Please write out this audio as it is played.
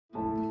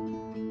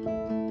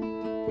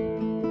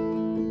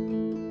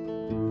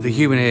The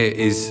human ear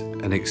is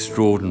an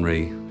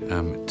extraordinary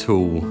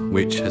tool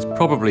which has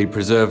probably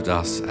preserved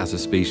us as a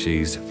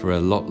species for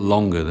a lot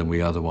longer than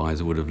we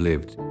otherwise would have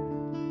lived.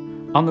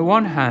 On the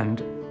one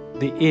hand,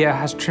 the ear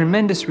has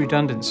tremendous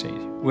redundancy.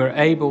 We're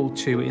able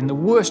to, in the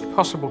worst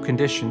possible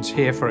conditions,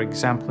 hear, for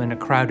example, in a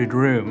crowded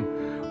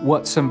room,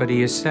 what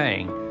somebody is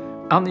saying.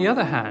 On the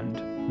other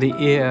hand, the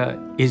ear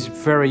is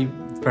very,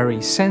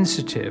 very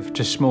sensitive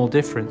to small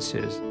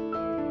differences.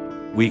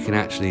 We can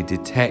actually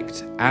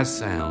detect as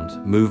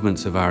sound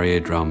movements of our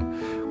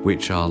eardrum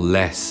which are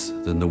less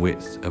than the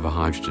width of a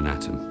hydrogen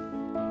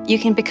atom. You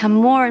can become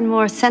more and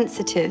more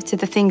sensitive to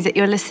the things that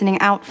you're listening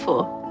out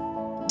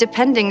for,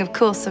 depending, of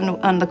course,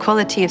 on the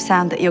quality of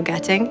sound that you're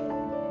getting.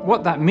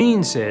 What that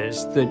means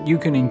is that you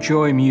can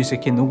enjoy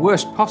music in the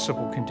worst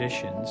possible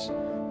conditions,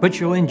 but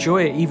you'll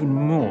enjoy it even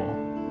more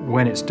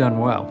when it's done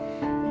well.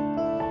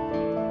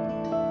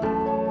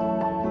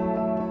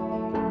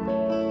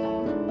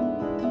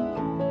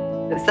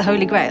 It's the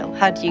Holy Grail.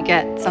 How do you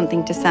get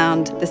something to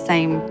sound the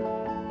same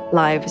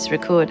live as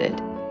recorded?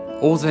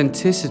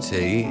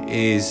 Authenticity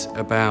is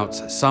about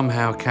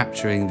somehow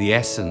capturing the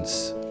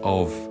essence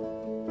of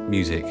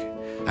music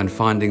and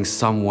finding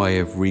some way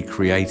of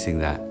recreating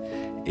that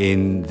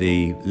in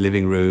the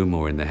living room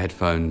or in the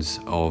headphones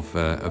of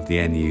the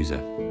end user.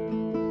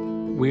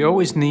 We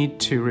always need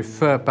to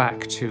refer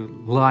back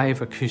to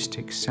live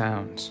acoustic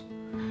sounds.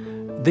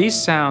 These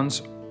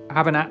sounds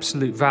have an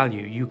absolute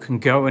value. You can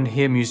go and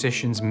hear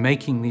musicians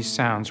making these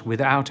sounds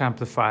without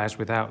amplifiers,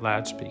 without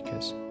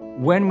loudspeakers.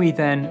 When we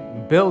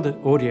then build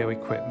audio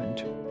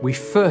equipment, we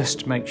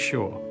first make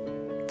sure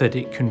that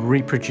it can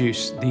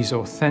reproduce these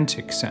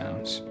authentic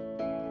sounds.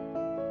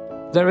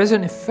 There is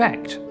an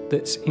effect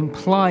that's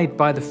implied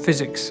by the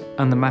physics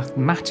and the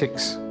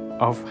mathematics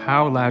of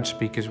how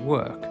loudspeakers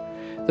work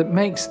that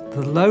makes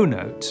the low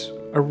notes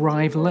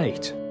arrive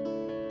late.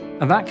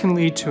 And that can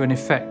lead to an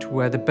effect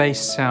where the bass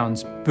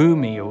sounds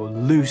boomy or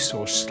loose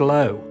or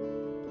slow.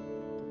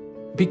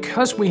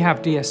 Because we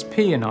have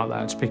DSP in our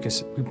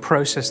loudspeakers, we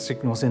process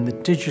signals in the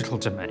digital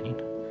domain.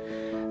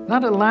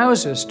 That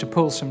allows us to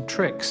pull some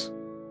tricks.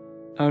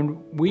 And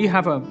we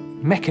have a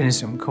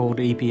mechanism called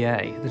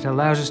EBA that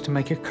allows us to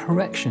make a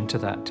correction to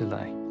that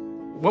delay.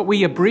 What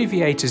we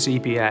abbreviate as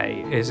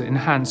EBA is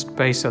enhanced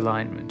bass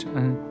alignment.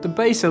 And the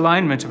bass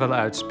alignment of a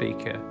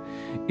loudspeaker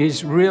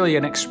is really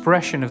an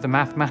expression of the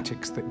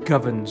mathematics that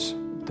governs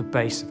the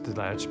bass of the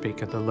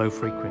loudspeaker, the low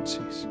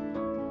frequencies.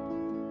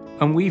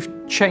 And we've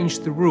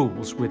changed the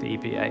rules with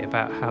EBA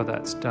about how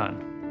that's done.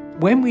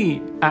 When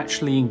we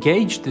actually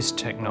engaged this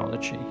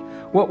technology,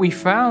 what we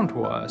found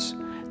was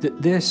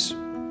that this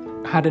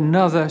had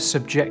another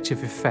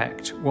subjective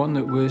effect, one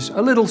that was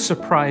a little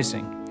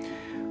surprising.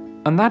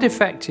 And that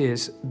effect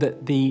is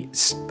that the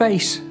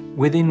space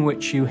within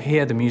which you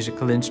hear the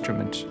musical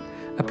instrument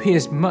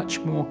appears much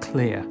more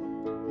clear.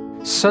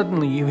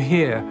 Suddenly you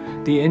hear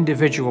the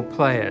individual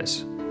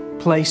players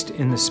placed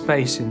in the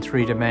space in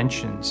 3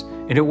 dimensions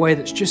in a way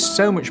that's just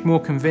so much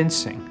more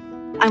convincing.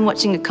 I'm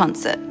watching a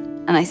concert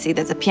and I see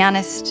there's a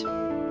pianist,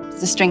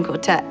 there's a string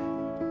quartet,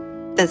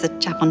 there's a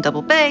chap on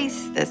double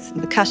bass, there's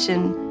some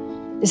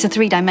percussion. It's a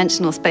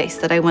 3-dimensional space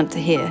that I want to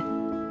hear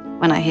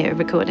when I hear a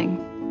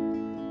recording.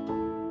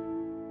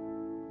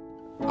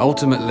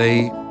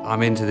 Ultimately,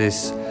 I'm into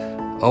this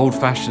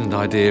old-fashioned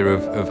idea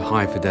of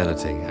high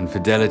fidelity, and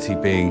fidelity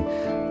being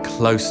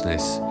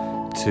closeness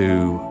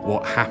to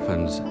what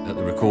happens at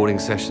the recording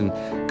session,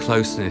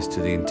 closeness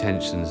to the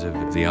intentions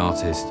of the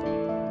artist.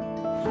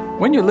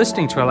 When you're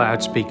listening to a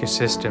loudspeaker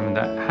system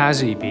that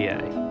has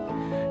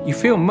EBA, you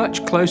feel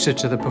much closer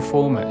to the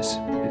performers.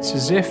 It's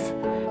as if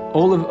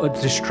all of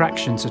the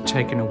distractions are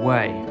taken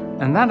away,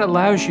 and that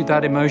allows you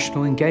that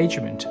emotional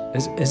engagement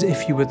as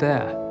if you were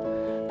there.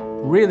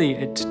 Really,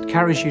 it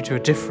carries you to a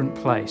different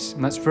place,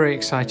 and that's very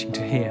exciting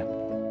to hear.